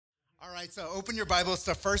All right, so open your Bibles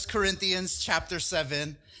to 1 Corinthians chapter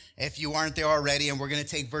 7, if you aren't there already, and we're going to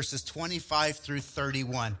take verses 25 through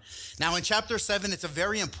 31. Now, in chapter 7, it's a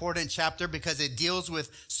very important chapter because it deals with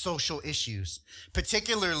social issues,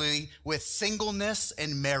 particularly with singleness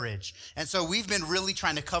and marriage. And so we've been really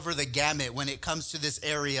trying to cover the gamut when it comes to this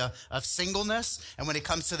area of singleness and when it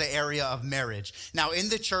comes to the area of marriage. Now, in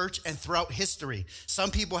the church and throughout history, some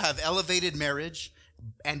people have elevated marriage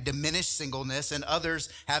and diminished singleness, and others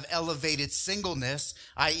have elevated singleness,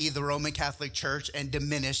 i.e. the Roman Catholic Church, and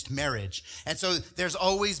diminished marriage. And so there's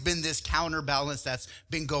always been this counterbalance that's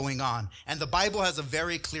been going on. And the Bible has a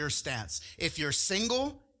very clear stance. If you're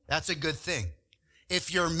single, that's a good thing.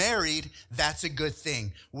 If you're married, that's a good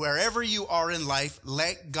thing. Wherever you are in life,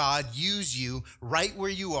 let God use you right where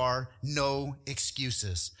you are, no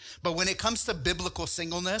excuses. But when it comes to biblical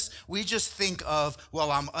singleness, we just think of, well,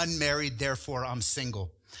 I'm unmarried, therefore I'm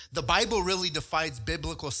single. The Bible really defines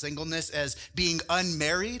biblical singleness as being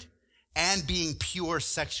unmarried and being pure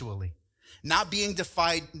sexually. Not being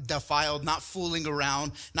defiled, not fooling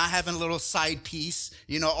around, not having a little side piece,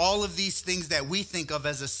 all of these things that we think of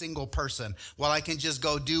as a single person. Well, I can just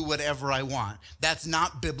go do whatever I want. That's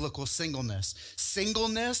not biblical singleness.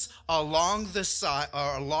 Singleness along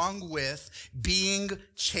with being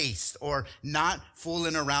chaste or not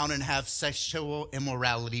fooling around and have sexual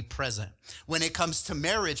immorality present. When it comes to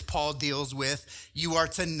marriage, Paul deals with you are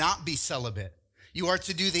to not be celibate. You are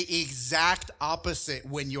to do the exact opposite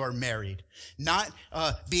when you're married. Not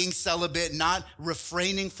being celibate, not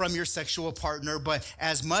refraining from your sexual partner, but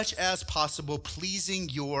as much as possible pleasing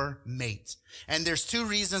your mate. And there's two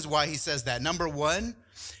reasons why he says that. Number one,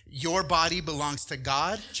 your body belongs to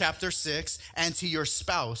God, chapter 6, and to your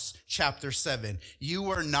spouse, chapter 7.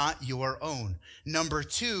 You are not your own. Number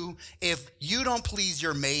two, if you don't please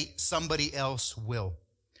your mate, somebody else will.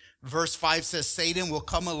 Verse 5 says, Satan will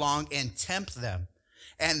come along and tempt them.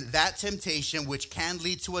 And that temptation, which can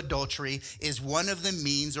lead to adultery, is one of the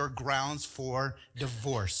means or grounds for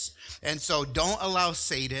divorce. And so don't allow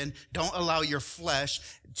Satan, don't allow your flesh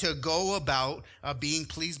to go about being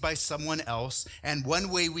pleased by someone else. And one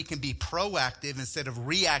way we can be proactive instead of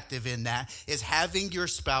reactive in that is having your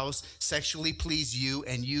spouse sexually please you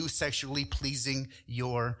and you sexually pleasing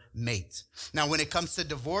your mate. Now, when it comes to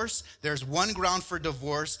divorce, there's one ground for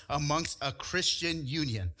divorce amongst a Christian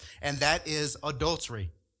union, and that is adultery.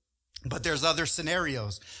 But there's other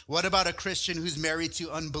scenarios. What about a Christian who's married to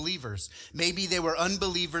unbelievers? Maybe they were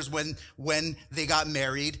unbelievers when they got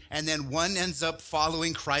married, and then one ends up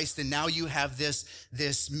following Christ, and now you have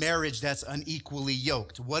this marriage that's unequally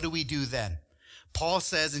yoked. What do we do then? Paul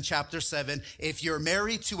says in chapter 7, if you're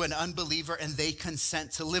married to an unbeliever and they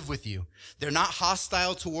consent to live with you, they're not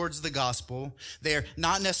hostile towards the gospel. They're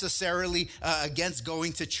not necessarily against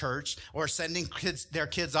going to church or sending their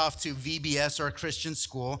kids off to VBS or a Christian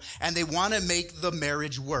school, and they want to make the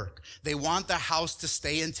marriage work. They want the house to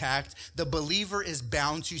stay intact. The believer is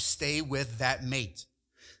bound to stay with that mate.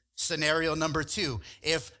 Scenario number two,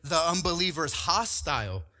 if the unbeliever is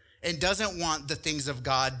hostile and doesn't want the things of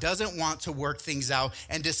God, doesn't want to work things out,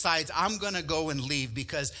 and decides, I'm going to go and leave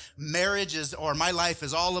because my life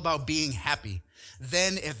is all about being happy.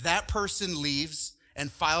 Then if that person leaves and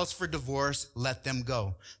files for divorce, let them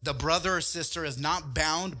go. The brother or sister is not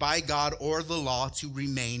bound by God or the law to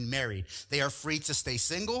remain married. They are free to stay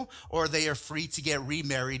single, or they are free to get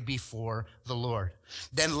remarried before the Lord.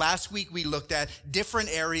 Then last week we looked at different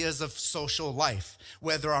areas of social life,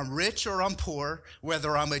 whether I'm rich or I'm poor,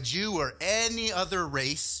 whether I'm a Jew or any other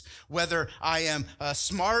race, whether I am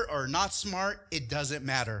smart or not smart, it doesn't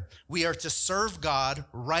matter. We are to serve God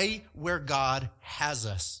right where God has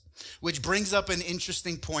us. Which brings up an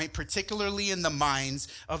interesting point, particularly in the minds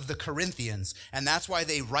of the Corinthians. And that's why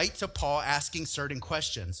they write to Paul asking certain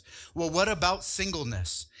questions. Well, what about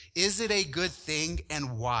singleness? Is it a good thing,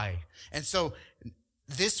 and why? And so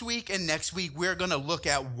this week and next week, we're going to look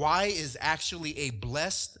at why is actually a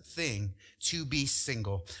blessed thing to be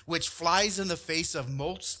single, which flies in the face of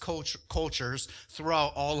most cultures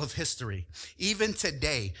throughout all of history. Even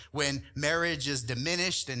today, when marriage is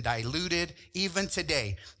diminished and diluted, even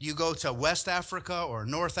today, you go to West Africa or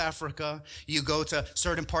North Africa, you go to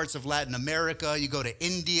certain parts of Latin America, you go to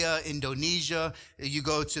India, Indonesia, you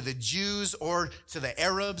go to the Jews or to the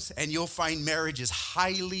Arabs, and you'll find marriage is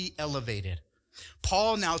highly elevated.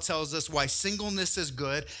 Paul now tells us why singleness is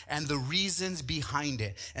good and the reasons behind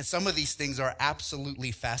it. And some of these things are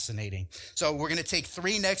absolutely fascinating. So we're going to take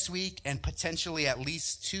 3 next week and potentially at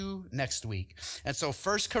least 2 next week. And so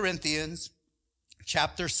 1 Corinthians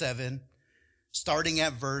chapter 7, starting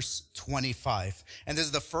at verse 25. And this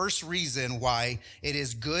is the first reason why it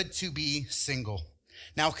is good to be single.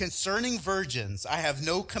 Now concerning virgins, I have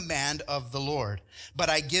no command of the Lord, but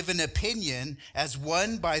I give an opinion as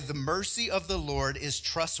one by the mercy of the Lord is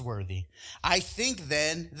trustworthy. I think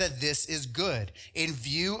then that this is good in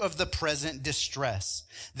view of the present distress,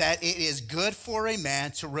 that it is good for a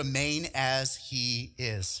man to remain as he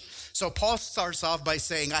is. So Paul starts off by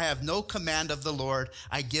saying, I have no command of the Lord,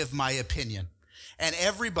 I give my opinion. And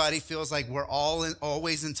everybody feels like we're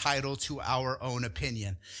always entitled to our own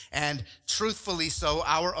opinion. And truthfully so,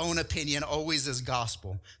 our own opinion always is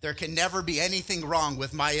gospel. There can never be anything wrong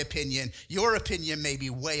with my opinion. Your opinion may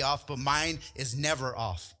be way off, but mine is never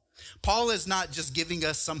off. Paul is not just giving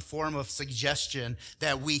us some form of suggestion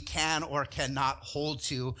that we can or cannot hold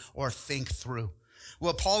to or think through.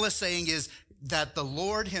 What Paul is saying is that the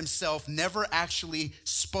Lord himself never actually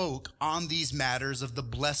spoke on these matters of the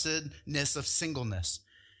blessedness of singleness.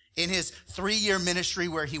 In his 3-year ministry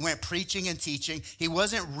where he went preaching and teaching, he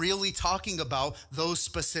wasn't really talking about those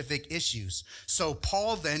specific issues. So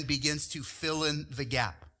Paul then begins to fill in the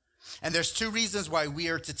gap. And there's 2 reasons why we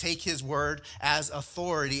are to take his word as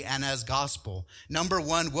authority and as gospel. Number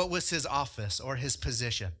 1, what was his office or his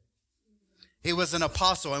position? He was an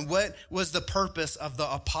apostle. And what was the purpose of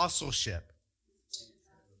the apostleship?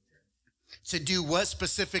 To do what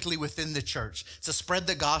specifically within the church? To spread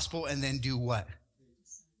the gospel and then do what?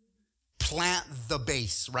 Plant the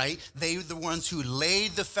base, right? They were the ones who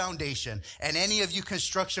laid the foundation. And any of you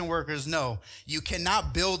construction workers know you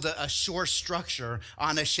cannot build a sure structure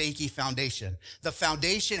on a shaky foundation. The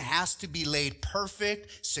foundation has to be laid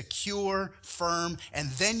perfect, secure, firm, and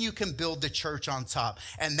then you can build the church on top.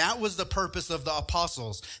 And that was the purpose of the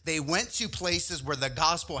apostles. They went to places where the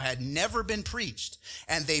gospel had never been preached,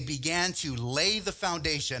 and they began to lay the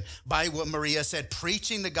foundation by what Maria said,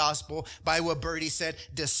 preaching the gospel, by what Bertie said,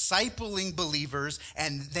 discipling believers,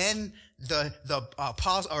 and then the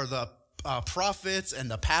prophets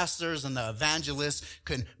and the pastors and the evangelists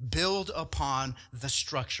can build upon the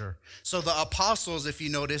structure. So the apostles, if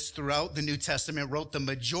you notice, throughout the New Testament, wrote the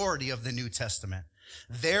majority of the New Testament.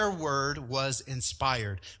 Their word was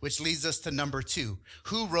inspired, which leads us to number 2.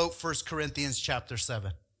 Who wrote 1 Corinthians chapter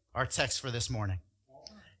 7? Our text for this morning.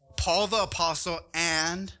 Paul the apostle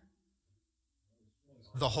and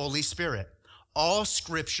the Holy Spirit. All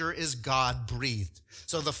scripture is God-breathed.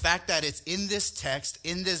 So the fact that it's in this text,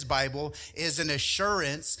 in this Bible, is an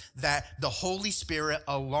assurance that the Holy Spirit,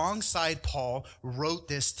 alongside Paul, wrote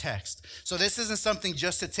this text. So this isn't something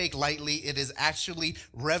just to take lightly. It is actually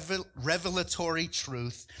revelatory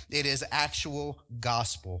truth. It is actual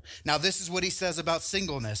gospel. Now, this is what he says about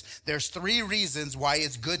singleness. There's 3 reasons why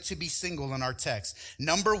it's good to be single in our text.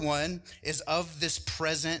 Number 1 is of this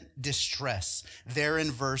present distress, there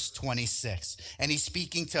in verse 26. And he's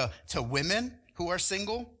speaking to women who are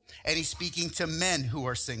single, and he's speaking to men who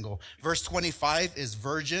are single. Verse 25 is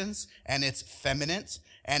virgins, and it's feminine.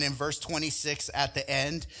 And in verse 26 at the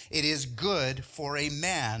end, it is good for a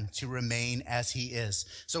man to remain as he is.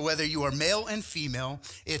 So whether you are male and female,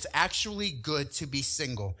 it's actually good to be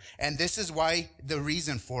single. And this is why the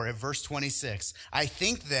reason for it, verse 26. I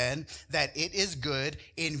think then that it is good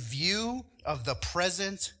in view of the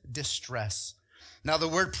present distress. Now, the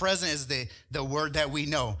word present is the word that we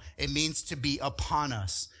know. It means to be upon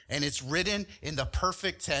us. And it's written in the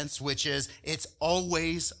perfect tense, which is it's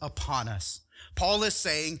always upon us. Paul is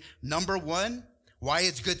saying, number 1, why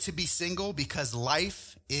it's good to be single? Because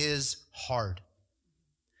life is hard.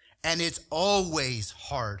 And it's always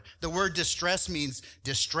hard. The word distress means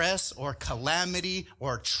distress or calamity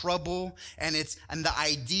or trouble. And the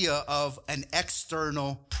idea of an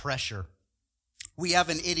external pressure. We have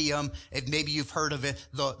an idiom, if maybe you've heard of it,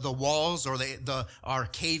 the walls or are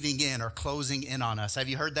caving in or closing in on us. Have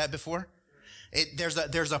you heard that before?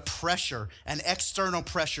 There's a pressure, an external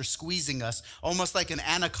pressure squeezing us, almost like an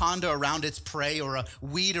anaconda around its prey or a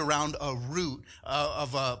weed around a root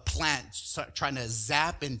of a plant trying to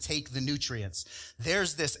zap and take the nutrients.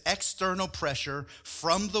 There's this external pressure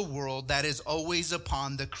from the world that is always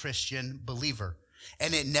upon the Christian believer.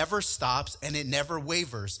 And it never stops and it never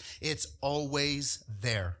wavers. It's always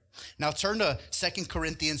there. Now turn to 2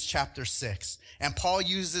 Corinthians chapter 6. And Paul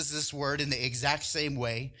uses this word in the exact same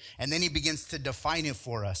way. And then he begins to define it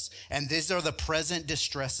for us. And these are the present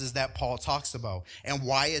distresses that Paul talks about and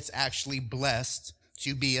why it's actually blessed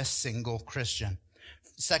to be a single Christian.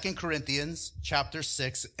 2 Corinthians chapter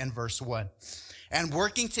 6 and verse 1. and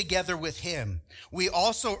working together with him. We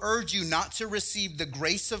also urge you not to receive the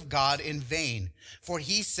grace of God in vain. For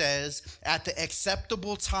he says, at the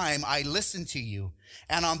acceptable time I listened to you,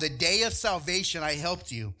 and on the day of salvation I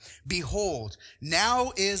helped you. Behold,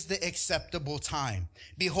 now is the acceptable time.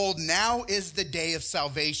 Behold, now is the day of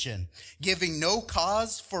salvation, giving no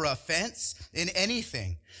cause for offense in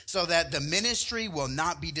anything, so that the ministry will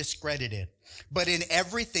not be discredited, but in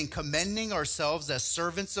everything commending ourselves as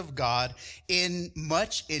servants of God, in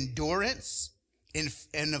much endurance, in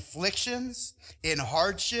afflictions, in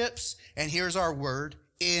hardships, and here's our word,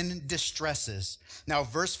 in distresses. Now,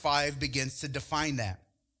 verse 5 begins to define that.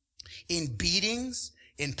 In beatings,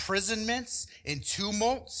 imprisonments, in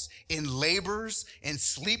tumults, in labors, in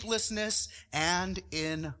sleeplessness, and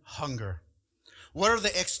in hunger. What are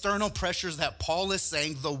the external pressures that Paul is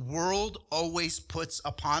saying the world always puts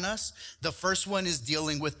upon us? The first one is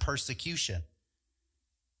dealing with persecution.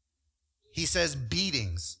 He says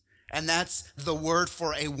beatings, and that's the word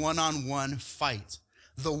for a one-on-one fight.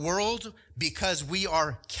 The world, because we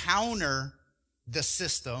are counter the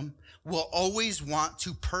system, will always want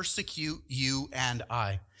to persecute you and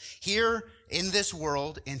I. Here in this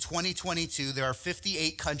world, in 2022, there are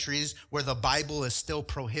 58 countries where the Bible is still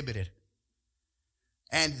prohibited.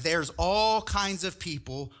 And there's all kinds of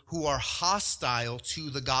people who are hostile to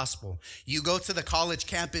the gospel. You go to the college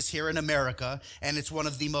campus here in America, and it's one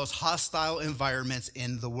of the most hostile environments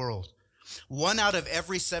in the world. 1 out of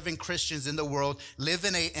every 7 Christians in the world live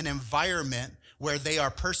in an environment where they are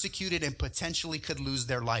persecuted and potentially could lose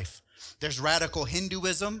their life. There's radical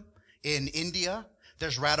Hinduism in India.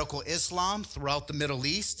 There's radical Islam throughout the Middle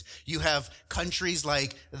East. You have countries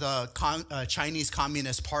like the Chinese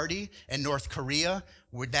Communist Party and North Korea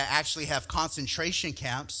that actually have concentration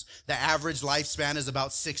camps. The average lifespan is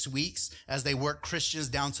about 6 weeks as they work Christians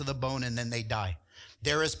down to the bone and then they die.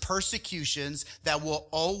 There is persecutions that will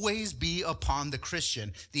always be upon the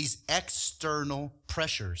Christian, these external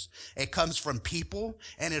pressures. It comes from people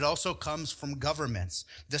and it also comes from governments.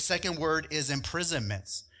 The second word is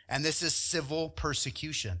imprisonments, and this is civil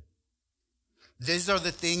persecution. These are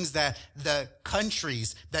the things that the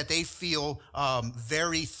countries that they feel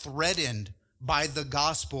very threatened by the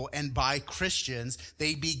gospel and by Christians,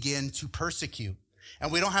 they begin to persecute.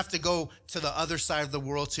 And we don't have to go to the other side of the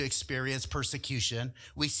world to experience persecution.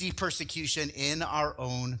 We see persecution in our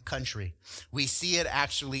own country. We see it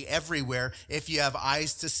actually everywhere if you have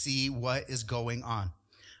eyes to see what is going on.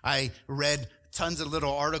 I read tons of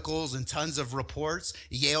little articles and tons of reports.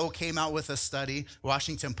 Yale came out with a study.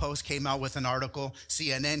 Washington Post came out with an article.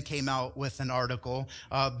 CNN came out with an article.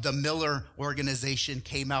 The Miller Organization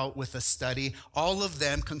came out with a study. All of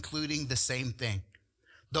them concluding the same thing.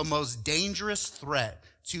 The most dangerous threat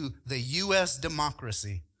to the U.S.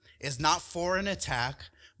 democracy is not foreign attack,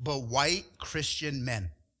 but white Christian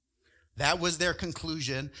men. That was their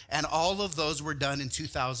conclusion, and all of those were done in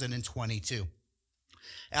 2022.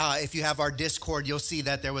 If you have our Discord, you'll see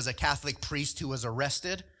that there was a Catholic priest who was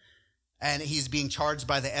arrested, and he's being charged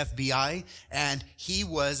by the FBI, and he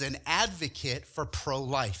was an advocate for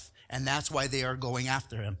pro-life. And that's why they are going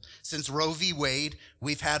after him. Since Roe v. Wade,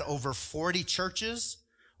 we've had over 40 churches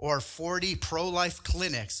or 40 pro-life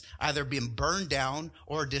clinics either being burned down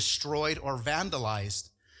or destroyed or vandalized.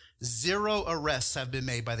 0 arrests have been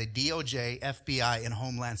made by the DOJ, FBI, and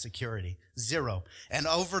Homeland Security. 0. And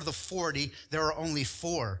over the 40, there are only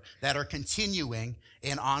 4 that are continuing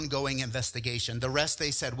in ongoing investigation. The rest, they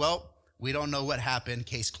said, well, we don't know what happened,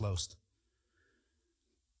 case closed.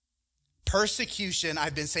 Persecution,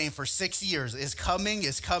 I've been saying for 6 years, is coming,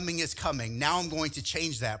 is coming, is coming. Now I'm going to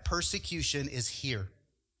change that. Persecution is here.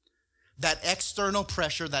 That external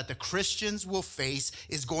pressure that the Christians will face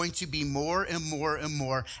is going to be more and more and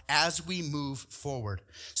more as we move forward.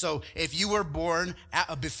 So if you were born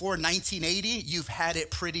before 1980, you've had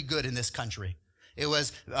it pretty good in this country. It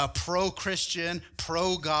was pro-Christian,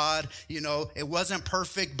 pro-God. You know, it wasn't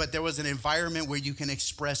perfect, but there was an environment where you can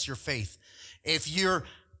express your faith. If you're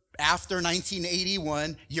after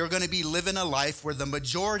 1981, you're going to be living a life where the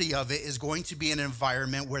majority of it is going to be an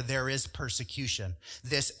environment where there is persecution,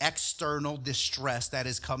 this external distress that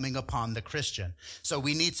is coming upon the Christian. So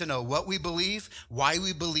we need to know what we believe, why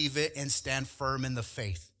we believe it, and stand firm in the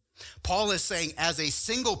faith. Paul is saying, as a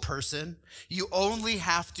single person, you only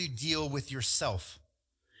have to deal with yourself.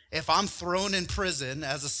 If I'm thrown in prison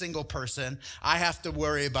as a single person, I have to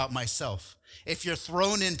worry about myself. If you're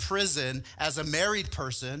thrown in prison as a married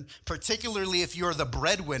person, particularly if you're the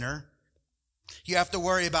breadwinner, You have to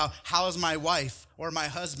worry about, how is my wife or my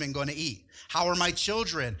husband going to eat? How are my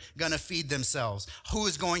children going to feed themselves? Who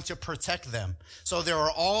is going to protect them? So there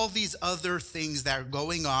are all these other things that are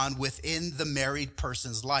going on within the married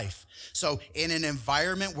person's life. So in an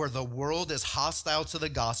environment where the world is hostile to the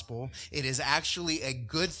gospel, it is actually a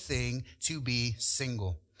good thing to be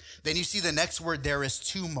single. Then you see the next word there is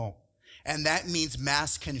tumult, and that means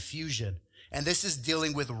mass confusion. And this is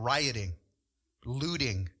dealing with rioting,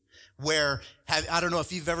 looting, where, I don't know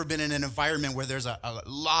if you've ever been in an environment where there's a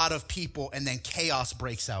lot of people and then chaos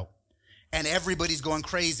breaks out and everybody's going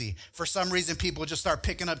crazy. For some reason, people just start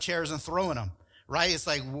picking up chairs and throwing them, right? It's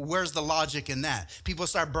like, where's the logic in that? People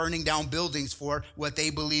start burning down buildings for what they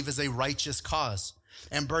believe is a righteous cause,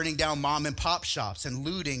 and burning down mom and pop shops and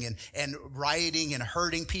looting and rioting and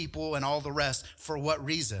hurting people and all the rest. For what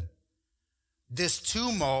reason? This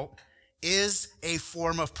tumult is a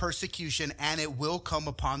form of persecution, and it will come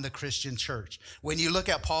upon the Christian church. When you look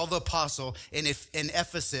at Paul the Apostle in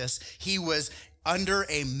Ephesus, he was under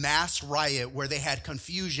a mass riot where they had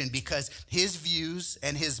confusion because his views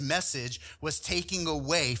and his message was taking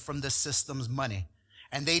away from the system's money.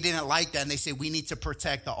 And they didn't like that, and they said, we need to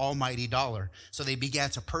protect the almighty dollar. So they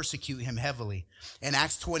began to persecute him heavily. In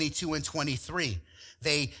Acts 22 and 23,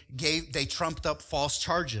 they trumped up false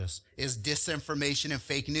charges, is disinformation and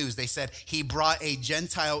fake news. They said he brought a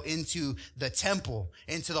Gentile into the temple,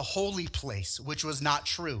 into the holy place, which was not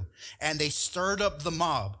true. And they stirred up the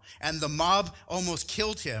mob, and the mob almost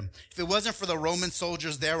killed him. If it wasn't for the Roman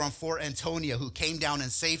soldiers there on Fort Antonia who came down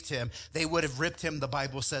and saved him, they would have ripped him, the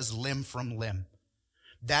Bible says, limb from limb.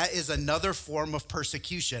 That is another form of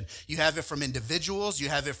persecution. You have it from individuals, you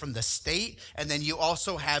have it from the state, and then you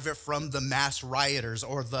also have it from the mass rioters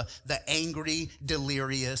or the angry,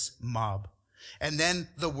 delirious mob. And then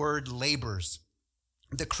the word labors.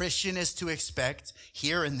 The Christian is to expect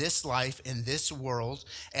here in this life, in this world,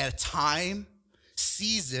 at a time,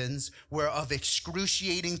 seasons where of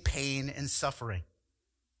excruciating pain and suffering.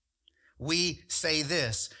 We say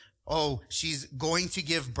this, oh, she's going to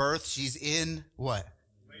give birth, she's in what?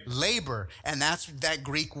 Labor. And that's that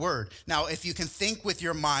Greek word. Now, if you can think with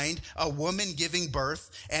your mind, a woman giving birth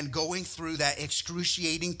and going through that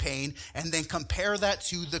excruciating pain, and then compare that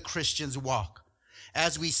to the Christian's walk.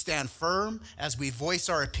 As we stand firm, as we voice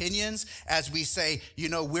our opinions, as we say,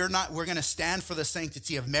 we're going to stand for the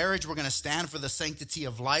sanctity of marriage. We're going to stand for the sanctity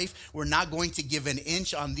of life. We're not going to give an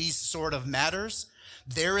inch on these sort of matters.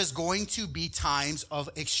 There is going to be times of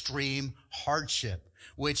extreme hardship,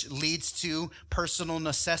 which leads to personal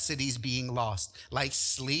necessities being lost, like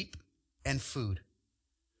sleep and food.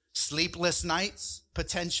 Sleepless nights,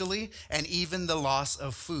 potentially, and even the loss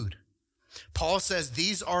of food. Paul says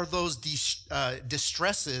these are those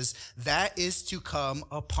distresses that is to come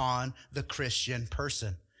upon the Christian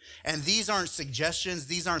person. And these aren't suggestions.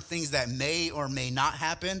 These aren't things that may or may not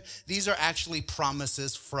happen. These are actually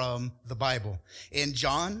promises from the Bible. In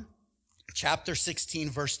John chapter 16,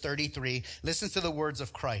 verse 33, listen to the words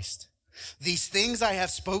of Christ. These things I have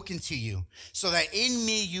spoken to you, so that in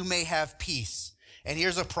me you may have peace. And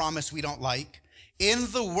here's a promise we don't like. In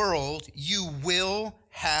the world you will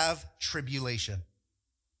have tribulation.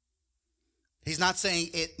 He's not saying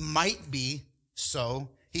it might be so.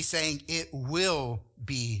 He's saying it will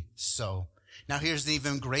be so. Now here's an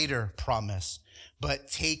even greater promise. But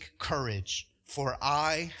take courage, for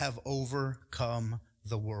I have overcome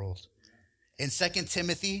the world. In 2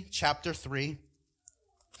 Timothy chapter 3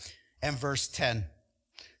 and verse 10.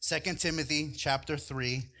 2 Timothy chapter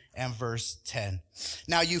 3 and verse 10.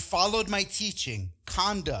 Now you followed my teaching,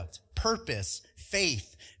 conduct, purpose,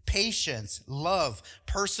 faith, patience, love,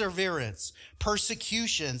 perseverance,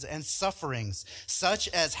 persecutions, and sufferings, such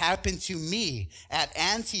as happened to me at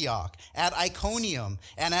Antioch, at Iconium,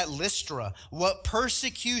 and at Lystra, what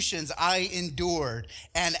persecutions I endured,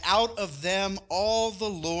 and out of them all the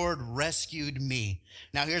Lord rescued me.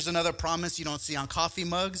 Now here's another promise you don't see on coffee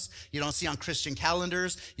mugs, you don't see on Christian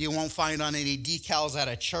calendars, you won't find on any decals at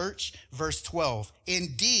a church. Verse 12,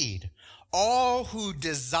 indeed, all who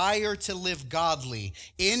desire to live godly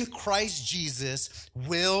in Christ Jesus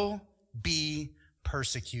will be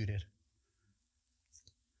persecuted.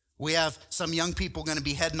 We have some young people going to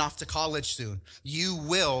be heading off to college soon. You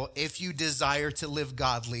will, if you desire to live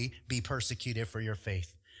godly, be persecuted for your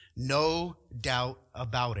faith. No doubt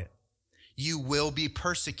about it. You will be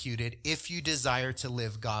persecuted if you desire to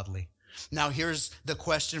live godly. Now, here's the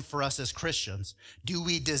question for us as Christians. Do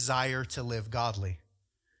we desire to live godly?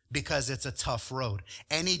 Because it's a tough road.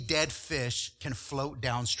 Any dead fish can float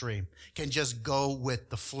downstream, can just go with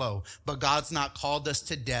the flow. But God's not called us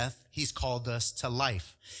to death. he's called us to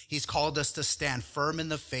life. He's called us to stand firm in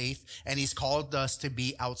the faith, and he's called us to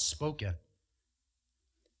be outspoken.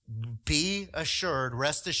 Be assured,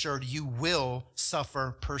 rest assured, you will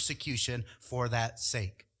suffer persecution for that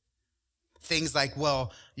sake. Things like,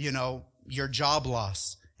 your job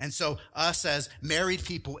loss. And so us as married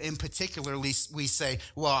people in particular, we say,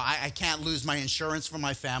 I can't lose my insurance for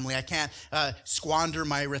my family. I can't squander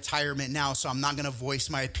my retirement now, so I'm not going to voice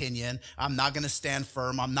my opinion. I'm not going to stand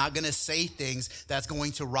firm. I'm not going to say things that's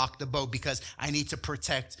going to rock the boat because I need to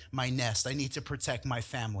protect my nest. I need to protect my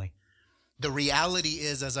family. The reality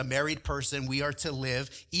is, as a married person, we are to live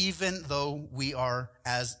even though we are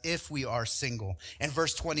as if we are single. In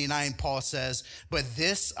verse 29, Paul says, "But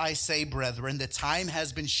this I say, brethren, the time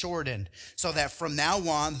has been shortened, so that from now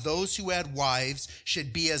on, those who had wives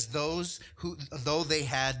should be as those who, though they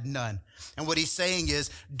had none." And what he's saying is,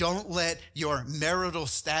 don't let your marital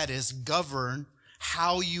status govern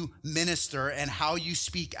how you minister and how you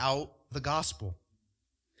speak out the gospel.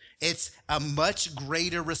 It's a much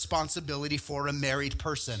greater responsibility for a married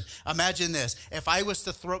person. Imagine this. If I was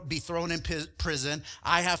to be thrown in prison,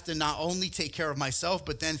 I have to not only take care of myself,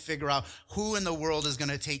 but then figure out who in the world is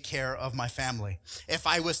going to take care of my family. If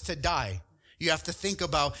I was to die, you have to think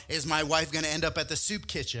about, is my wife going to end up at the soup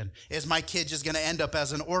kitchen? Is my kid just going to end up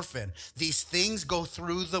as an orphan? These things go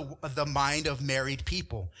through the mind of married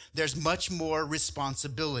people. There's much more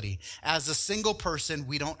responsibility. As a single person,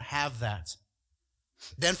 we don't have that.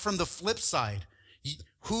 Then from the flip side,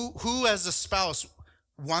 who as a spouse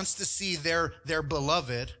wants to see their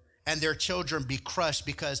beloved and their children be crushed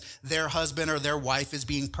because their husband or their wife is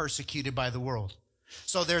being persecuted by the world?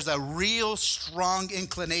 So there's a real strong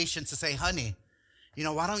inclination to say, honey,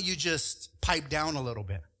 why don't you just pipe down a little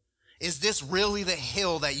bit? Is this really the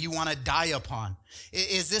hill that you want to die upon?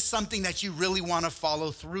 Is this something that you really want to follow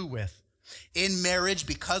through with? In marriage,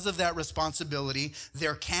 because of that responsibility,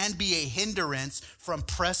 there can be a hindrance from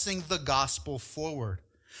pressing the gospel forward.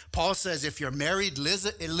 Paul says, if you're married,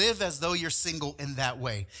 live as though you're single in that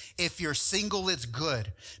way. If you're single, it's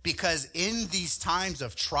good, because in these times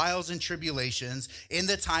of trials and tribulations, in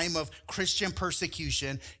the time of Christian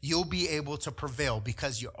persecution, you'll be able to prevail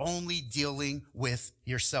because you're only dealing with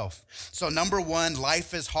yourself. So number one,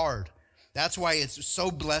 life is hard. That's why it's so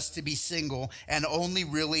blessed to be single and only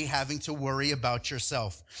really having to worry about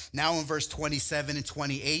yourself. Now in verse 27 and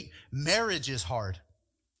 28, marriage is hard.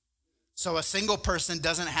 So a single person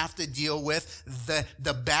doesn't have to deal with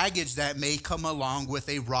the baggage that may come along with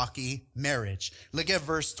a rocky marriage. Look at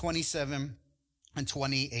verse 27 and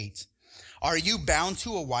 28. Are you bound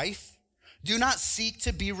to a wife? Do not seek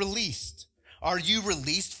to be released. Are you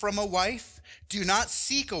released from a wife? Do not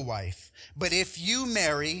seek a wife. But if you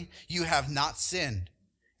marry, you have not sinned.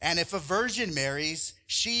 And if a virgin marries,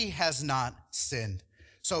 she has not sinned.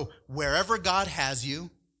 So wherever God has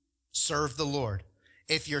you, serve the Lord.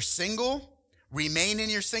 If you're single, remain in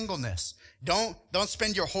your singleness. Don't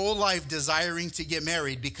spend your whole life desiring to get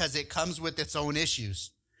married because it comes with its own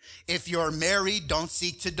issues. If you're married, don't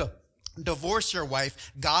seek to divorce your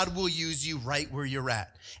wife. God will use you right where you're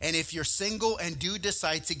at. And if you're single and do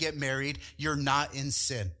decide to get married, you're not in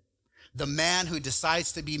sin. The man who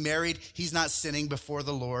decides to be married, he's not sinning before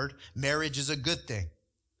the Lord. Marriage is a good thing.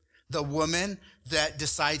 The woman that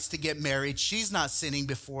decides to get married, she's not sinning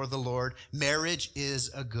before the Lord. Marriage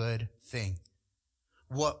is a good thing.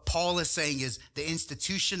 What Paul is saying is the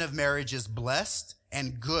institution of marriage is blessed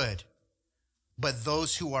and good, but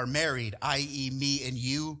those who are married, i.e. me and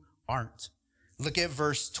you, aren't. Look at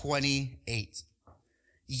verse 28.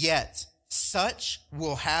 Yet such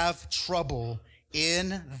will have trouble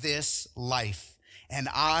in this life, and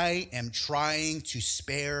I am trying to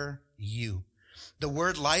spare you. The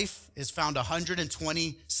word life is found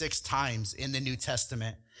 126 times in the New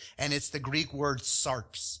Testament, and it's the Greek word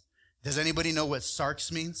sarx. Does anybody know what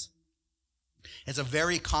sarx means? It's a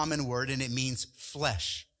very common word, and it means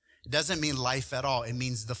flesh. It doesn't mean life at all. It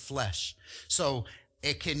means the flesh. So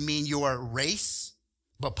it can mean your race,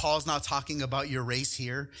 but Paul's not talking about your race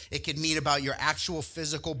here. It could mean about your actual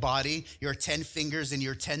physical body, your 10 fingers and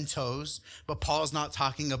your 10 toes, but Paul's not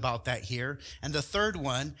talking about that here. And the third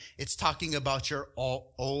one, it's talking about your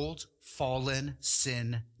old, fallen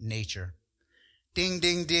sin nature. Ding,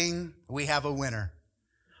 ding, ding, we have a winner.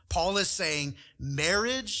 Paul is saying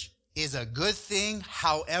marriage is a good thing.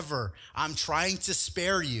 However, I'm trying to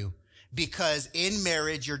spare you because in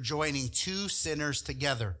marriage, you're joining two sinners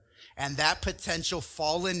together. And that potential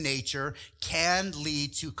fallen nature can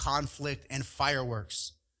lead to conflict and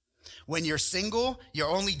fireworks. When you're single, you're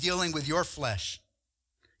only dealing with your flesh.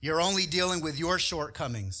 You're only dealing with your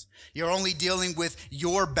shortcomings. You're only dealing with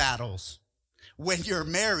your battles. when you're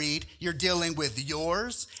married, you're dealing with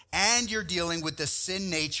yours and you're dealing with the sin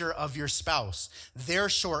nature of your spouse, their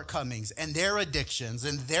shortcomings and their addictions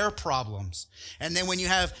and their problems. And then when you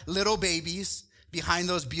have little babies, behind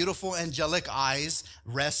those beautiful angelic eyes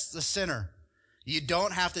rests the sinner. You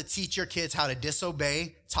don't have to teach your kids how to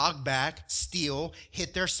disobey, talk back, steal,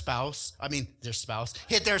 hit their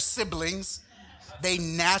hit their siblings. They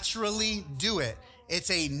naturally do it. It's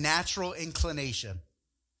a natural inclination.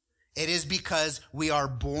 It is because we are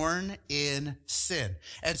born in sin.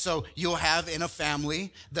 And so you'll have in a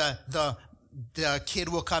family, the kid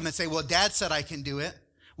will come and say, well, dad said I can do it.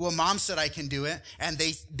 Well, mom said I can do it. And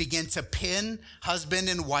they begin to pin husband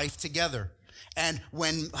and wife together. And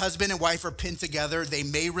when husband and wife are pinned together, they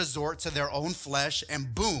may resort to their own flesh,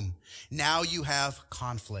 and boom, now you have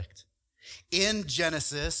conflict. In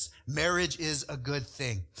Genesis, marriage is a good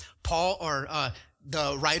thing.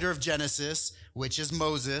 The writer of Genesis, which is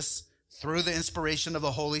Moses, through the inspiration of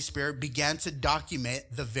the Holy Spirit, began to document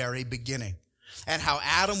the very beginning and how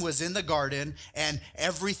Adam was in the garden and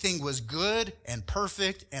everything was good and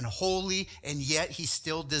perfect and holy, and yet he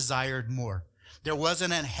still desired more. There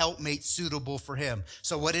wasn't a helpmate suitable for him.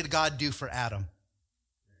 So what did God do for Adam?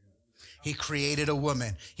 He created a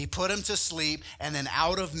woman. He put him to sleep, and then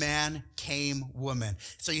out of man came woman.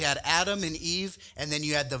 So you had Adam and Eve, and then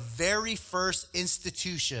you had the very first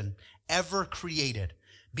institution ever created.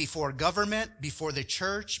 Before government, before the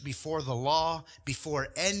church, before the law, before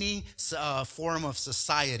any form of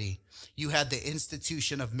society, you had the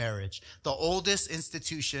institution of marriage, the oldest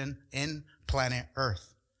institution in planet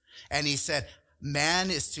Earth. And he said, man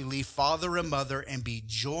is to leave father and mother and be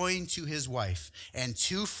joined to his wife, and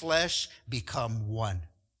two flesh become one.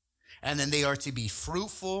 And then they are to be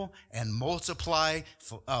fruitful and multiply,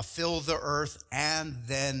 fill the earth, and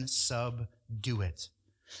then subdue it.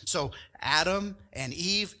 So Adam and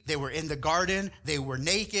Eve, they were in the garden, they were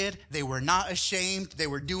naked, they were not ashamed, they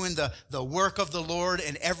were doing the work of the Lord,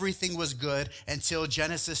 and everything was good until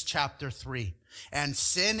Genesis chapter 3. And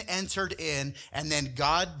sin entered in, and then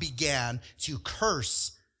God began to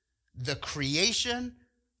curse the creation,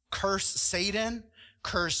 curse Satan,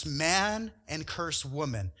 curse man, and curse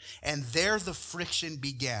woman. And there the friction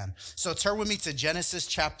began. So turn with me to Genesis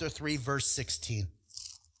chapter 3, verse 16.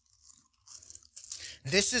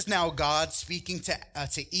 This is now God speaking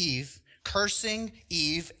to Eve, cursing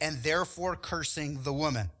Eve, and therefore cursing the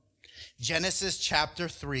woman. Genesis chapter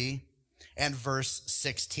 3 and verse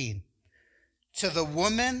 16. To the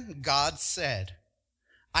woman, God said,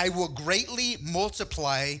 I will greatly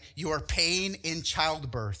multiply your pain in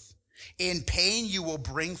childbirth. In pain, you will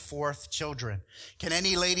bring forth children. Can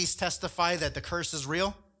any ladies testify that the curse is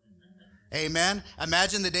real? Amen.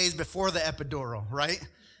 Imagine the days before the epidural, right?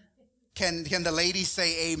 Can the ladies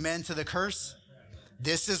say amen to the curse?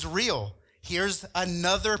 This is real. Here's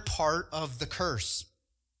another part of the curse.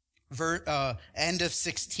 End of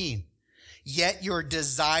 16. Yet your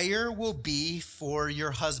desire will be for your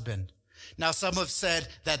husband. Now, some have said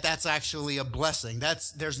that that's actually a blessing.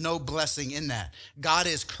 There's no blessing in that. God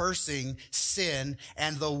is cursing sin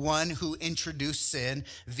and the one who introduced sin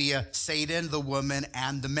via Satan, the woman,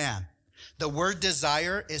 and the man. The word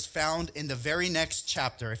desire is found in the very next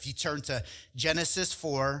chapter. If you turn to Genesis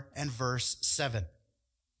 4 and verse 7.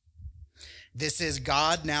 This is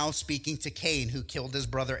God now speaking to Cain, who killed his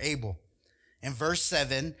brother Abel. In verse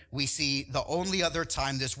 7, we see the only other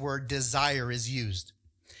time this word desire is used.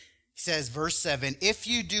 He says, verse 7, if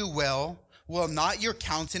you do well, will not your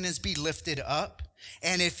countenance be lifted up?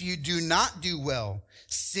 And if you do not do well,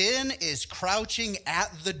 sin is crouching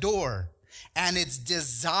at the door, and its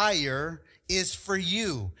desire is for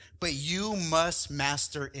you, but you must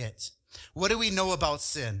master it. What do we know about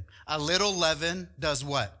sin? A little leaven does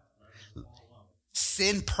what?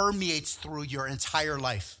 Sin permeates through your entire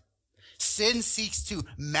life. Sin seeks to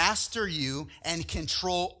master you and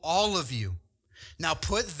control all of you. Now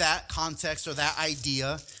put that context or that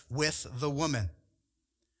idea with the woman.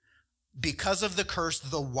 Because of the curse,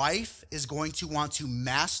 the wife is going to want to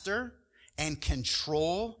master and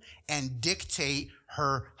control and dictate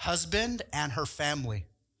her husband and her family.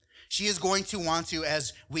 She is going to want to,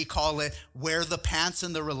 as we call it, wear the pants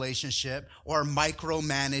in the relationship or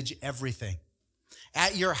micromanage everything.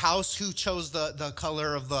 At your house, who chose the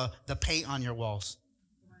color of the paint on your walls?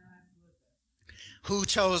 Who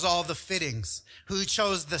chose all the fittings? Who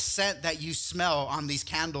chose the scent that you smell on these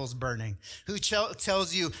candles burning? Who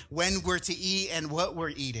tells you when we're to eat and what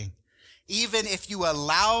we're eating? Even if you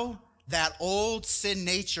allow that old sin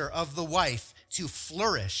nature of the wife to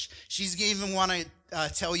flourish, she's even want to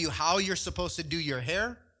tell you how you're supposed to do your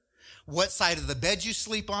hair, what side of the bed you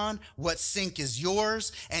sleep on, what sink is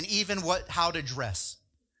yours, and even how to dress.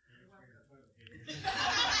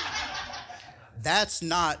 That's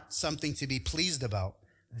not something to be pleased about.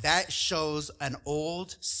 That shows an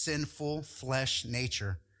old, sinful flesh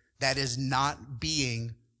nature that is not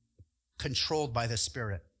being controlled by the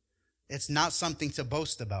Spirit. It's not something to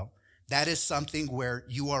boast about. That is something where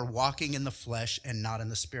you are walking in the flesh and not in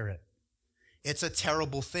the Spirit. It's a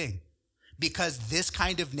terrible thing because this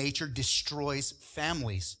kind of nature destroys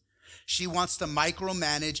families. She wants to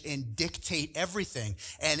micromanage and dictate everything.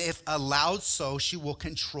 And if allowed so, she will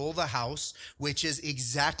control the house, which is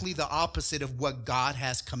exactly the opposite of what God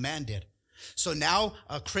has commanded. So now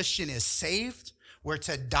a Christian is saved. We're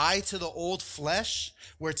to die to the old flesh.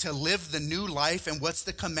 We're to live the new life. And what's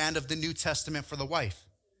the command of the New Testament for the wife?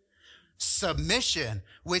 Submission,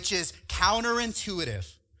 which is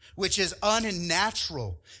counterintuitive, which is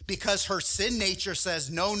unnatural because her sin nature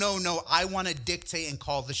says, no, I want to dictate and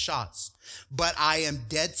call the shots. But I am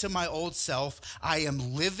dead to my old self. I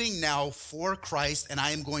am living now for Christ, and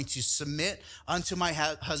I am going to submit unto my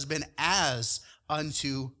husband as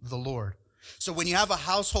unto the Lord. So when you have a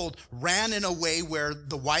household ran in a way where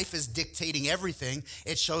the wife is dictating everything,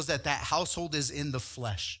 it shows that that household is in the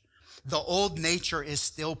flesh. The old nature is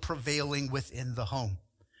still prevailing within the home.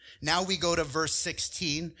 Now we go to verse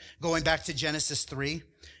 16, going back to Genesis 3,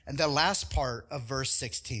 and the last part of verse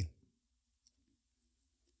 16.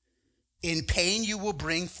 In pain you will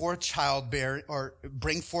bring forth children,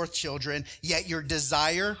 yet your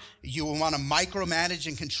desire, you will want to micromanage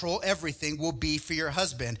and control everything, will be for your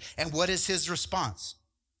husband. And what is his response?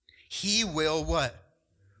 He will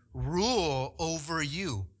rule over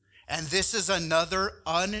you. And this is another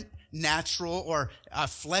unnatural or a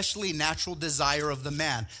fleshly natural desire of the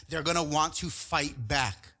man. They're going to want to fight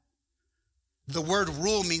back. The word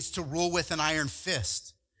rule means to rule with an iron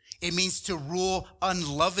fist. It means to rule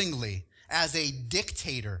unlovingly as a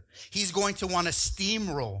dictator. He's going to want to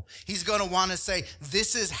steamroll. He's going to want to say,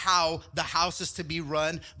 this is how the house is to be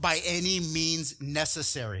run by any means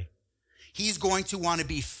necessary. He's going to want to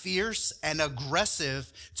be fierce and aggressive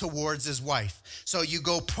towards his wife. So you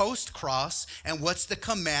go post-cross, and what's the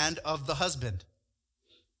command of the husband?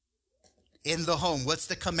 In the home. What's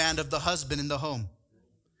the command of the husband in the home?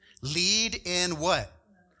 Lead in what?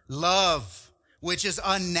 Love, which is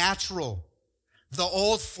unnatural. The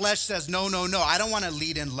old flesh says, no, I don't want to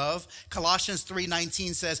lead in love. Colossians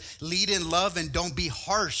 3:19 says, lead in love and don't be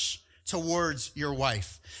harsh towards your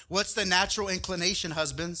wife. What's the natural inclination,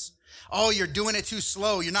 husbands? Oh, you're doing it too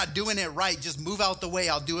slow. You're not doing it right. Just move out the way.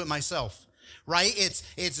 I'll do it myself. Right?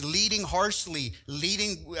 It's leading harshly,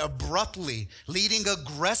 leading abruptly, leading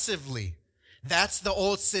aggressively. That's the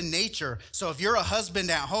old sin nature. So if you're a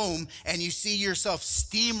husband at home and you see yourself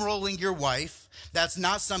steamrolling your wife, that's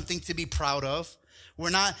not something to be proud of. We're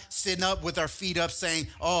not sitting up with our feet up saying,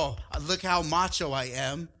 oh, look how macho I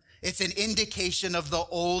am. It's an indication of the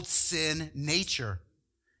old sin nature.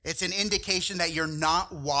 It's an indication that you're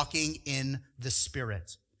not walking in the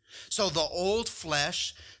Spirit. So the old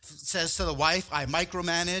flesh says to the wife, I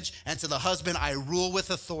micromanage, and to the husband, I rule with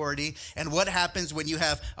authority. And what happens when you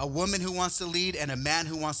have a woman who wants to lead and a man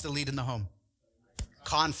who wants to lead in the home?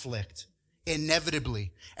 Conflict,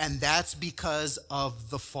 inevitably. And that's because of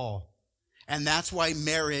the fall. And that's why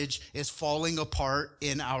marriage is falling apart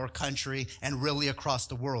in our country and really across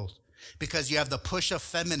the world. Because you have the push of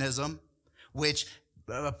feminism, which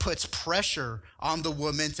puts pressure on the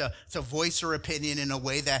woman to voice her opinion in a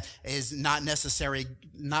way that is not necessarily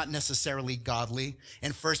godly.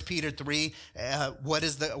 In 1 Peter 3, what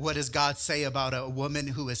does God say about a woman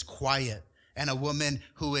who is quiet and a woman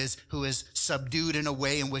who is subdued in a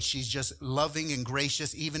way in which she's just loving and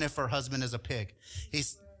gracious, even if her husband is a pig? He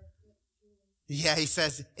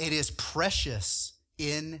says it is precious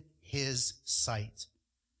in his sight.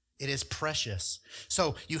 It is precious.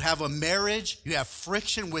 So you have a marriage, you have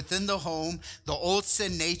friction within the home, the old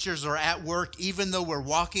sin natures are at work even though we're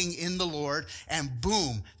walking in the Lord, and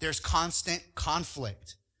boom, there's constant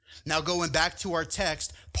conflict. Now going back to our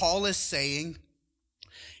text, Paul is saying,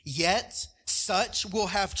 yet such will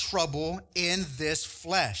have trouble in this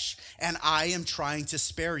flesh, and I am trying to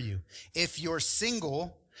spare you. If you're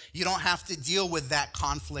single, you don't have to deal with that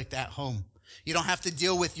conflict at home. You don't have to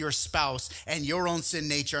deal with your spouse and your own sin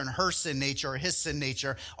nature and her sin nature or his sin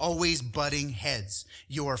nature always butting heads.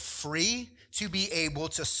 You're free to be able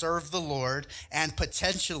to serve the Lord and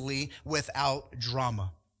potentially without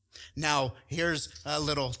drama. Now, here's a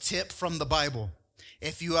little tip from the Bible.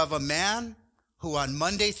 If you have a man who on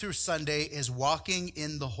Monday through Sunday is walking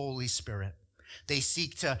in the Holy Spirit, they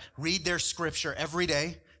seek to read their scripture every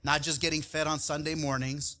day, not just getting fed on Sunday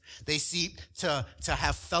mornings. They seek to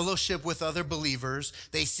have fellowship with other believers.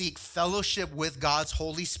 They seek fellowship with God's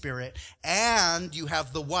Holy Spirit. And you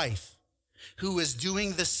have the wife who is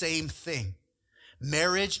doing the same thing.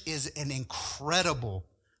 Marriage is an incredible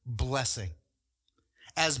blessing,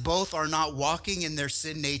 as both are not walking in their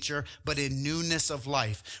sin nature, but in newness of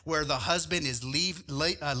life, where the husband is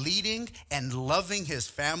leading and loving his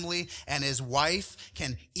family, and his wife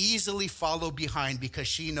can easily follow behind because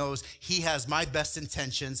she knows he has my best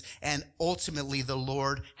intentions, and ultimately the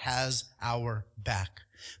Lord has our back.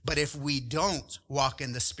 But if we don't walk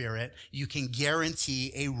in the Spirit, you can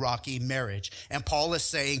guarantee a rocky marriage. And Paul is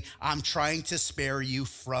saying, I'm trying to spare you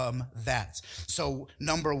from that. So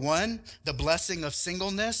number one, the blessing of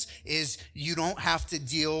singleness is you don't have to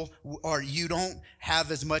deal, or you don't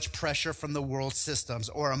have as much pressure from the world systems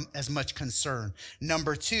or as much concern.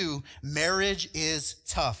 Number two, marriage is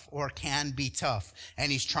tough or can be tough.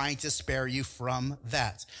 And he's trying to spare you from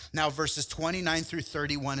that. Now, verses 29 through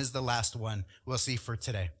 31 is the last one we'll see for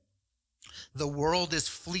today. The world is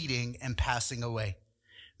fleeting and passing away.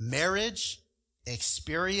 Marriage,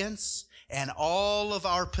 experience, and all of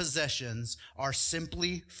our possessions are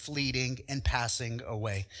simply fleeting and passing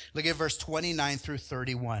away. Look at verse 29 through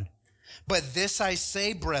 31. But this I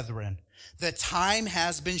say, brethren, the time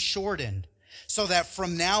has been shortened, so that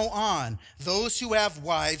from now on, those who have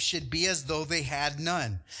wives should be as though they had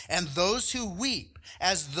none, and those who weep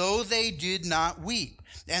as though they did not weep,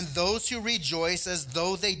 and those who rejoice as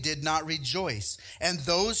though they did not rejoice, and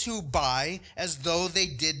those who buy as though they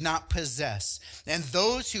did not possess, and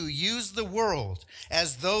those who use the world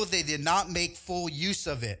as though they did not make full use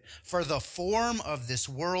of it, for the form of this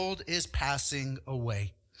world is passing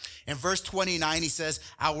away. In verse 29, he says,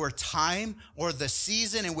 our time, or the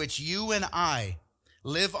season in which you and I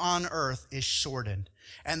live on earth, is shortened.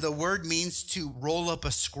 And the word means to roll up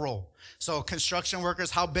a scroll. So construction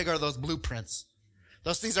workers, how big are those blueprints?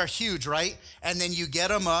 Those things are huge, right? And then you get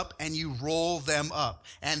them up and you roll them up.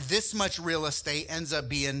 And this much real estate ends up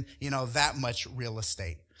being, that much real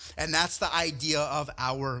estate. And that's the idea of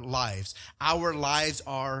our lives. Our lives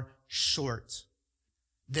are short.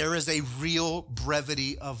 There is a real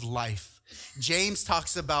brevity of life. James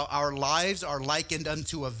talks about our lives are likened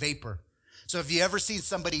unto a vapor. So if you ever seen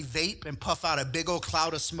somebody vape and puff out a big old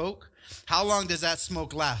cloud of smoke, how long does that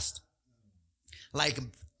smoke last? Like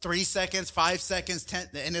 3 seconds, 5 seconds,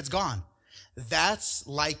 10, and it's gone. That's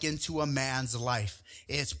likened to a man's life.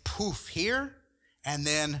 It's poof here and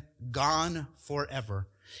then gone forever.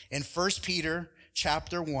 In 1 Peter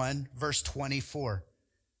chapter 1, verse 24.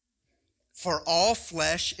 For all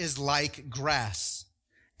flesh is like grass,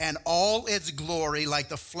 and all its glory like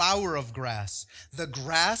the flower of grass. The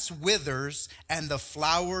grass withers and the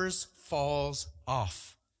flowers falls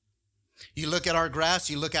off. You look at our grass,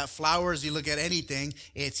 you look at flowers, you look at anything,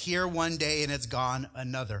 it's here one day and it's gone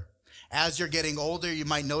another. As you're getting older, you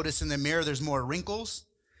might notice in the mirror there's more wrinkles.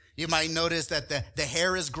 You might notice that the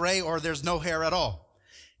hair is gray or there's no hair at all.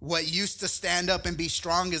 What used to stand up and be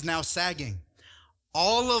strong is now sagging.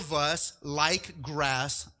 All of us, like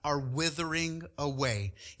grass, are withering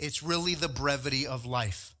away. It's really the brevity of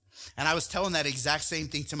life. And I was telling that exact same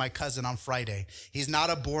thing to my cousin on Friday. He's not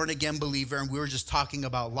a born-again believer, and we were just talking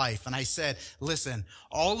about life. And I said, listen,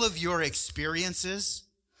 all of your experiences,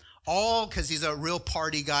 because he's a real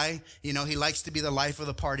party guy, he likes to be the life of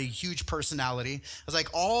the party, huge personality. I was like,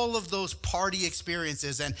 all of those party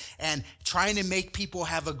experiences and trying to make people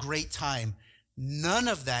have a great time, none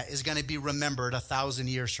of that is going to be remembered 1,000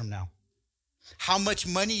 years from now. How much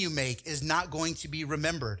money you make is not going to be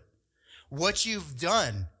remembered. What you've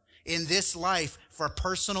done in this life for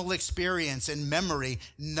personal experience and memory,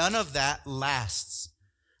 none of that lasts.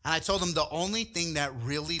 And I told him the only thing that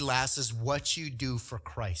really lasts is what you do for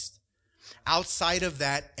Christ. Outside of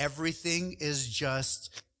that, everything is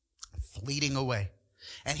just fleeting away.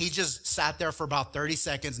 And he just sat there for about 30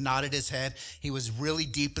 seconds, nodded his head. He was really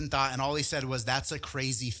deep in thought, and all he said was, that's a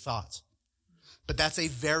crazy thought. But that's a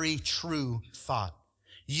very true thought.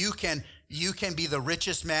 You can be the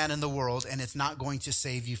richest man in the world, and it's not going to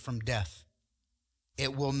save you from death.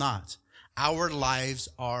 It will not. Our lives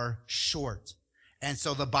are short. And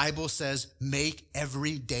so the Bible says, make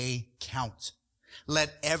every day count.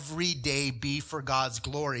 Let every day be for God's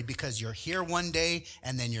glory, because you're here one day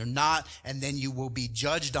and then you're not, and then you will be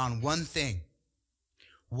judged on one thing,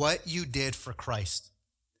 what you did for Christ.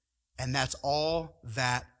 And that's all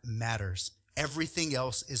that matters. Everything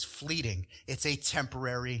else is fleeting. It's a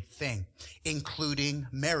temporary thing, including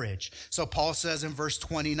marriage. So Paul says in verse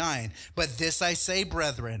 29, but this I say,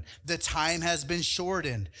 brethren, the time has been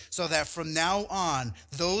shortened, so that from now on,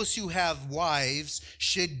 those who have wives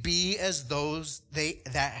should be as those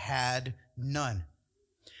that had none.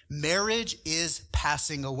 Marriage is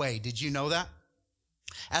passing away. Did you know that?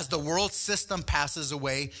 As the world system passes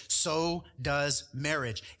away, so does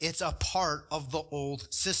marriage. It's a part of the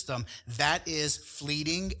old system that is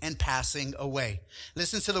fleeting and passing away.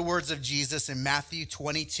 Listen to the words of Jesus in Matthew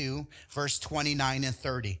 22, verse 29 and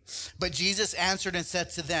 30. But Jesus answered and said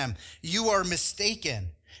to them, you are mistaken,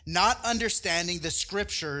 not understanding the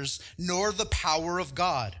scriptures nor the power of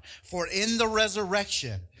God. For in the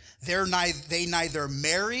resurrection, they neither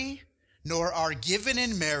marry nor are given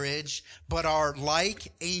in marriage, but are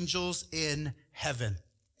like angels in heaven.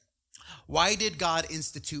 Why did God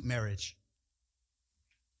institute marriage?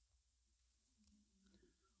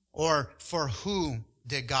 Or for whom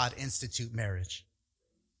did God institute marriage?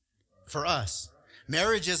 For us.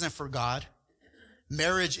 Marriage isn't for God.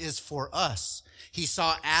 Marriage is for us. He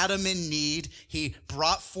saw Adam in need. He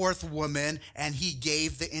brought forth woman, and he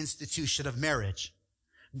gave the institution of marriage.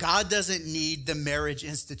 God doesn't need the marriage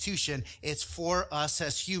institution. It's for us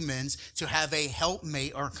as humans to have a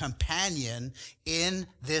helpmate or companion in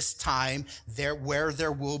this time where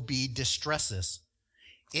there will be distresses.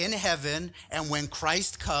 In heaven, and when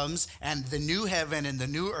Christ comes and the new heaven and the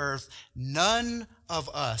new earth, none of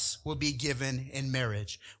us will be given in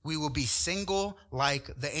marriage. We will be single like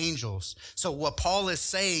the angels. So what Paul is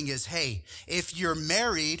saying is, hey, if you're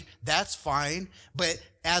married, that's fine, but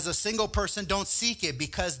as a single person, don't seek it,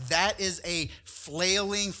 because that is a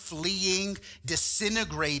flailing, fleeing,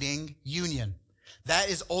 disintegrating union.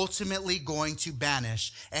 That is ultimately going to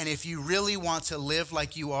banish. And if you really want to live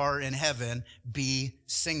like you are in heaven, be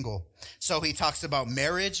single. So he talks about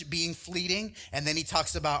marriage being fleeting, and then he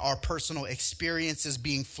talks about our personal experiences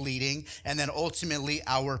being fleeting, and then ultimately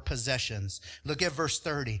our possessions. Look at verse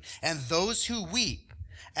 30. And those who weep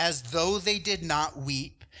as though they did not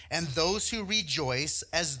weep, and those who rejoice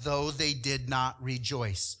as though they did not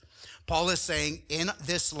rejoice. Paul is saying in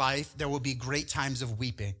this life, there will be great times of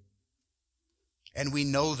weeping. And we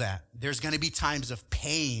know that there's going to be times of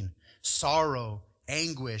pain, sorrow,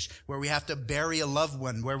 anguish, where we have to bury a loved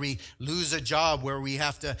one, where we lose a job, where we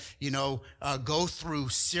have to, go through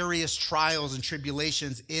serious trials and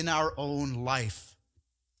tribulations in our own life.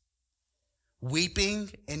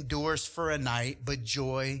 Weeping endures for a night, but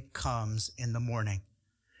joy comes in the morning.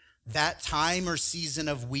 That time or season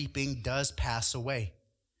of weeping does pass away.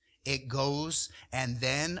 It goes and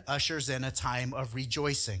then ushers in a time of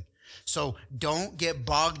rejoicing. So don't get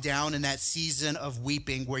bogged down in that season of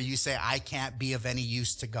weeping where you say, I can't be of any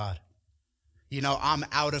use to God. I'm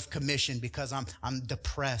out of commission because I'm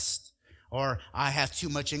depressed, or I have too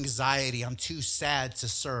much anxiety. I'm too sad to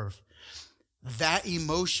serve. That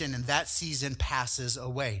emotion and that season passes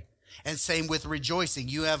away. And same with rejoicing.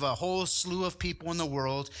 You have a whole slew of people in the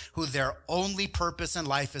world who their only purpose in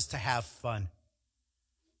life is to have fun,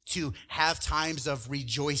 to have times of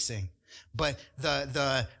rejoicing. But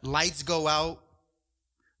the lights go out,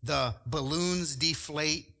 the balloons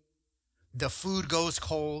deflate, the food goes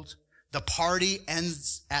cold, the party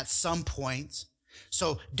ends at some point.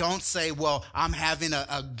 So don't say, well, I'm having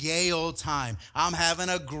a gay old time. I'm having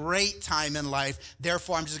a great time in life.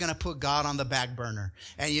 Therefore, I'm just going to put God on the back burner.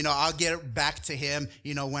 And, I'll get back to him,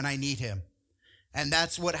 when I need him. And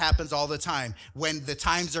that's what happens all the time. When the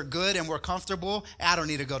times are good and we're comfortable, I don't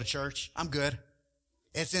need to go to church. I'm good.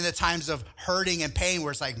 It's in the times of hurting and pain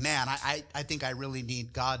where it's like, man, I think I really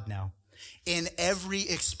need God now. In every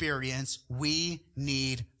experience, we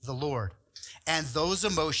need the Lord. And those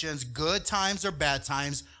emotions, good times or bad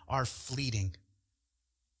times, are fleeting.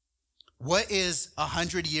 What is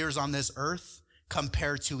 100 years on this earth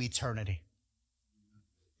compared to eternity?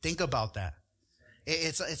 Think about that.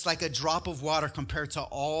 It's like a drop of water compared to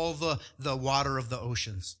all the water of the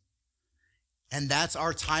oceans. And that's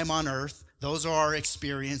our time on earth. Those are our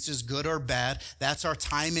experiences, good or bad. That's our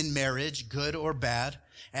time in marriage, good or bad.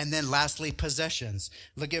 And then lastly, possessions.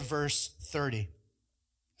 Look at verse 30.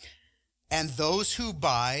 And those who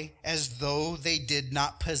buy as though they did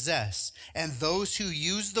not possess, and those who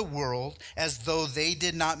use the world as though they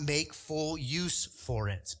did not make full use for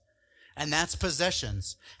it. And that's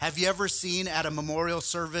possessions. Have you ever seen at a memorial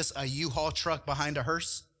service a U-Haul truck behind a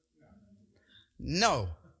hearse? No,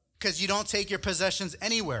 because you don't take your possessions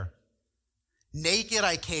anywhere. Naked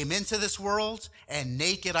I came into this world, and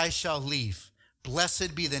naked I shall leave.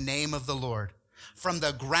 Blessed be the name of the Lord. From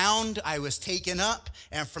the ground I was taken up,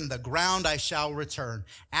 and from the ground I shall return.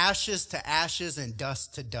 Ashes to ashes and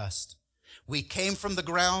dust to dust. We came from the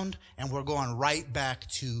ground, and we're going right back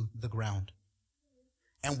to the ground.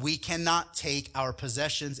 And we cannot take our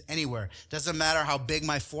possessions anywhere. Doesn't matter how big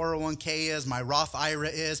my 401k is, my Roth IRA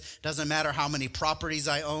is. Doesn't matter how many properties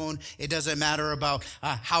I own. It doesn't matter about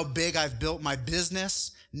how big I've built my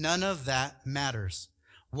business. None of that matters.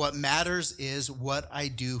 What matters is what I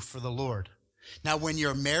do for the Lord. Now, when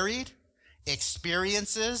you're married,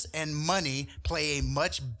 experiences and money play a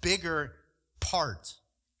much bigger part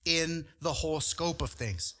in the whole scope of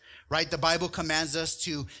things. Right? The Bible commands us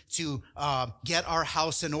to get our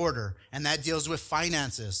house in order, and that deals with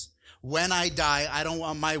finances. When I die, I don't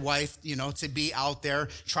want my wife, to be out there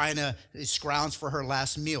trying to scrounge for her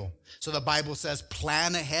last meal. So the Bible says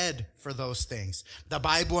plan ahead for those things. The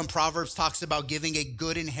Bible in Proverbs talks about giving a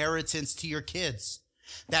good inheritance to your kids.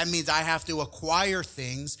 That means I have to acquire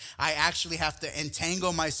things. I actually have to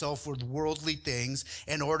entangle myself with worldly things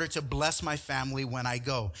in order to bless my family when I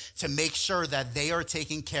go, to make sure that they are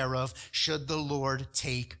taken care of should the Lord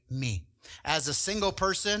take me. As a single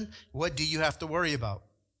person, what do you have to worry about?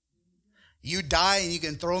 You die and you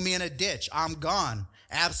can throw me in a ditch. I'm gone.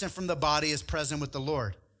 Absent from the body is present with the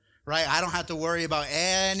Lord. Right? I don't have to worry about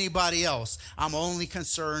anybody else. I'm only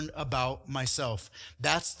concerned about myself.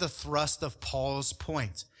 That's the thrust of Paul's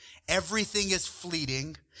point. Everything is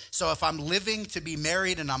fleeting. So if I'm living to be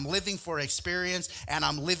married and I'm living for experience and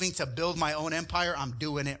I'm living to build my own empire, I'm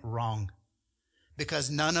doing it wrong.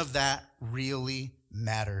 Because none of that really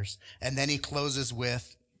matters. And then he closes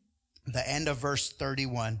with the end of verse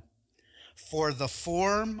 31. For the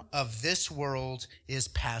form of this world is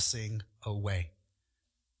passing away.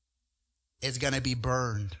 It's going to be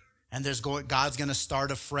burned, and God's going to start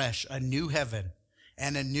afresh, a new heaven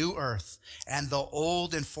and a new earth, and the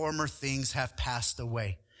old and former things have passed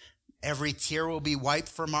away. Every tear will be wiped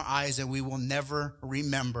from our eyes, and we will never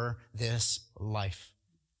remember this life.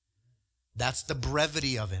 That's the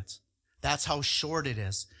brevity of it. That's how short it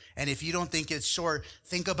is. And if you don't think it's short,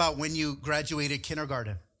 think about when you graduated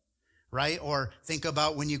kindergarten, right? Or think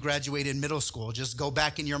about when you graduated middle school. Just go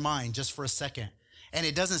back in your mind just for a second. And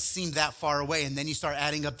it doesn't seem that far away. And then you start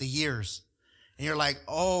adding up the years. And you're like,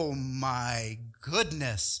 oh my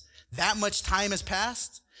goodness, that much time has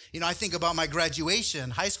passed? I think about my graduation,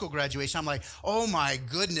 high school graduation. I'm like, oh my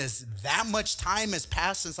goodness, that much time has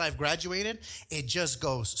passed since I've graduated? It just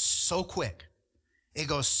goes so quick. It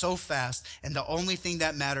goes so fast. And the only thing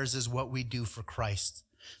that matters is what we do for Christ.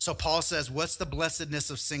 So Paul says, what's the blessedness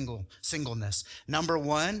of singleness? Number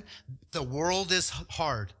one, the world is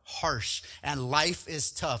hard, harsh, and life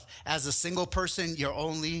is tough. As a single person, you're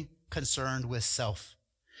only concerned with self.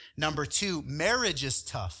 Number two, marriage is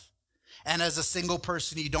tough. And as a single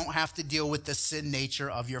person, you don't have to deal with the sin nature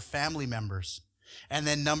of your family members. And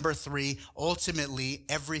then number three, ultimately,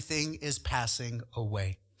 everything is passing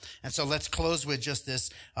away. And so let's close with just this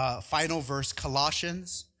final verse,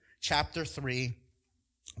 Colossians chapter 3.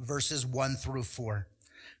 Verses 1 through 4.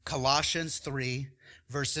 Colossians 3,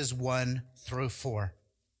 verses 1 through 4.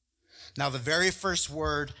 Now, the very first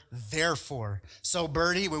word, therefore. So,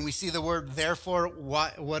 Bertie, when we see the word therefore,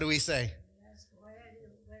 what do we say?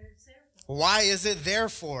 Why is it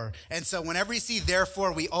therefore? And so whenever you see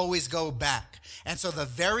therefore, we always go back. And so the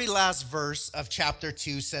very last verse of chapter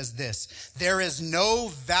 2 says this: there is no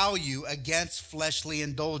value against fleshly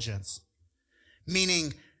indulgence.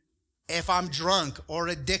 Meaning, if I'm drunk or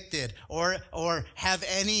addicted or have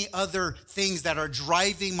any other things that are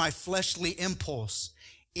driving my fleshly impulse,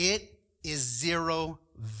 it is zero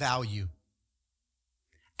value.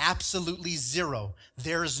 Absolutely zero.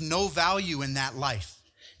 There's no value in that life.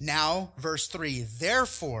 Now, verse 3,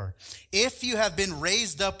 therefore, if you have been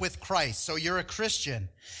raised up with Christ, so you're a Christian,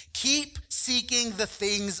 keep seeking the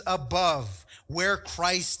things above, where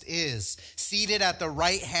Christ is, seated at the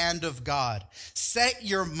right hand of God. Set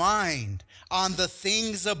your mind on the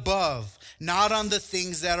things above, not on the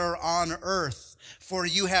things that are on earth. For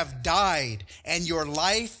you have died, and your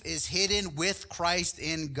life is hidden with Christ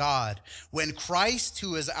in God. When Christ,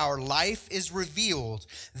 who is our life, is revealed,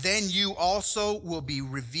 then you also will be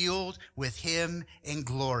revealed with him in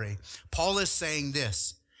glory. Paul is saying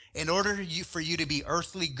this: in order for you to be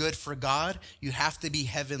earthly good for God, you have to be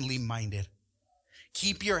heavenly minded.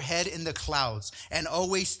 Keep your head in the clouds and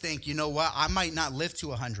always think, you know what? I might not live to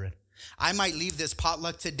 100. I might leave this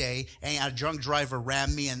potluck today and a drunk driver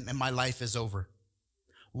ram me and my life is over.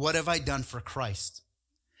 What have I done for Christ?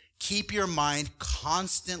 Keep your mind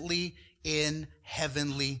constantly in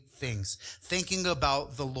heavenly things, thinking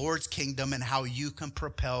about the Lord's kingdom and how you can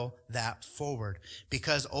propel that forward,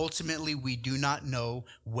 because ultimately we do not know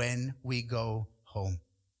when we go home.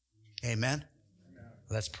 Amen.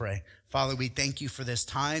 Let's pray. Father, we thank you for this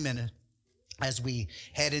time, and as we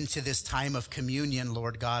head into this time of communion,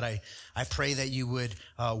 Lord God, I pray that you would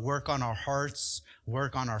work on our hearts,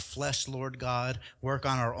 work on our flesh, Lord God, work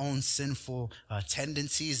on our own sinful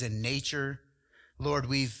tendencies and nature. Lord,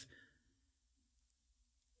 we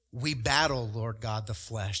battle, Lord God, the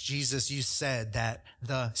flesh. Jesus, you said that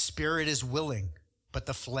the spirit is willing, but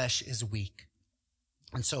the flesh is weak.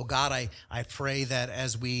 And so, God, I pray that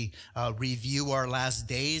as we review our last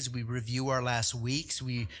days, we review our last weeks,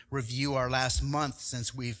 we review our last month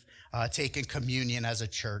since we've taken communion as a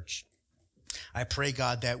church, I pray,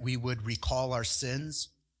 God, that we would recall our sins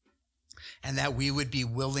and that we would be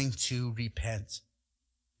willing to repent.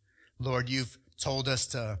 Lord, you've told us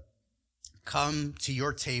to come to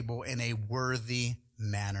your table in a worthy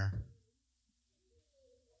manner.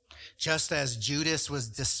 Just as Judas was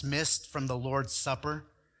dismissed from the Lord's Supper,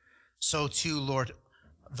 so too, Lord,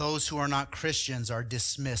 those who are not Christians are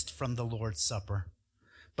dismissed from the Lord's Supper.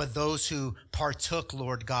 But those who partook,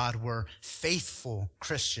 Lord God, were faithful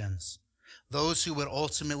Christians, those who would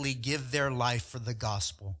ultimately give their life for the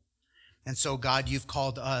gospel. And so, God, you've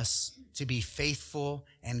called us to be faithful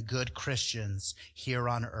and good Christians here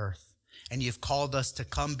on earth. And you've called us to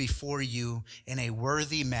come before you in a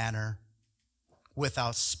worthy manner,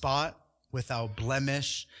 without spot, without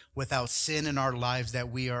blemish, without sin in our lives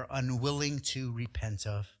that we are unwilling to repent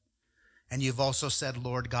of. And you've also said,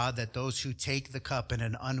 Lord God, that those who take the cup in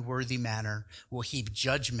an unworthy manner will heap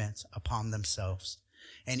judgment upon themselves.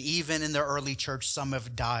 And even in the early church, some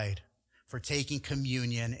have died for taking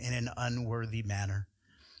communion in an unworthy manner.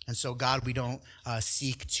 And so, God, we don't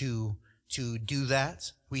seek to do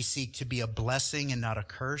that. We seek to be a blessing and not a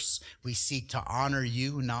curse. We seek to honor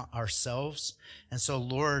you, not ourselves. And so,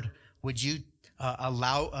 Lord, would you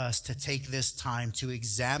allow us to take this time to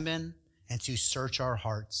examine and to search our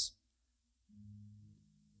hearts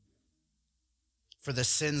for the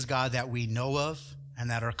sins, God, that we know of and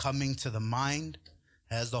that are coming to the mind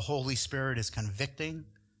as the Holy Spirit is convicting,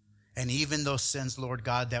 and even those sins, Lord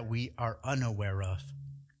God, that we are unaware of.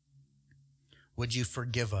 Would you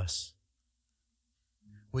forgive us?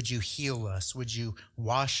 Would you heal us? Would you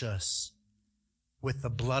wash us with the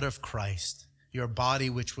blood of Christ, your body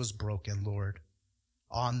which was broken, Lord,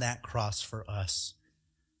 on that cross for us?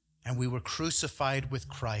 And we were crucified with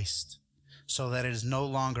Christ so that it is no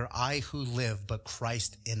longer I who live, but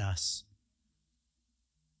Christ in us.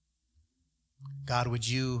 God, would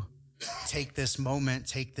you take this moment,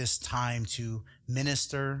 take this time to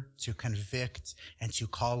minister, to convict, and to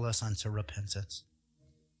call us unto repentance.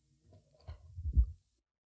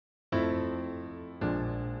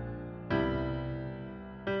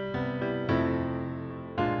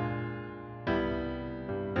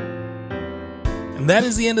 And that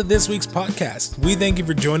is the end of this week's podcast. We thank you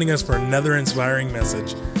for joining us for another inspiring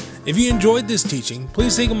message. If you enjoyed this teaching,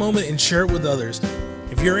 please take a moment and share it with others.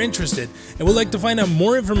 If you're interested and would like to find out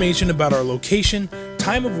more information about our location,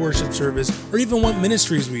 time of worship service, or even what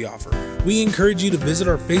ministries we offer, we encourage you to visit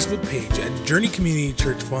our Facebook page at Journey Community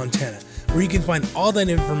Church Fontana, where you can find all that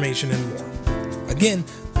information and more. Again,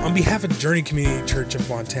 on behalf of Journey Community Church in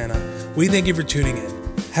Fontana, we thank you for tuning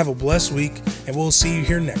in. Have a blessed week, and we'll see you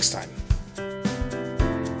here next time.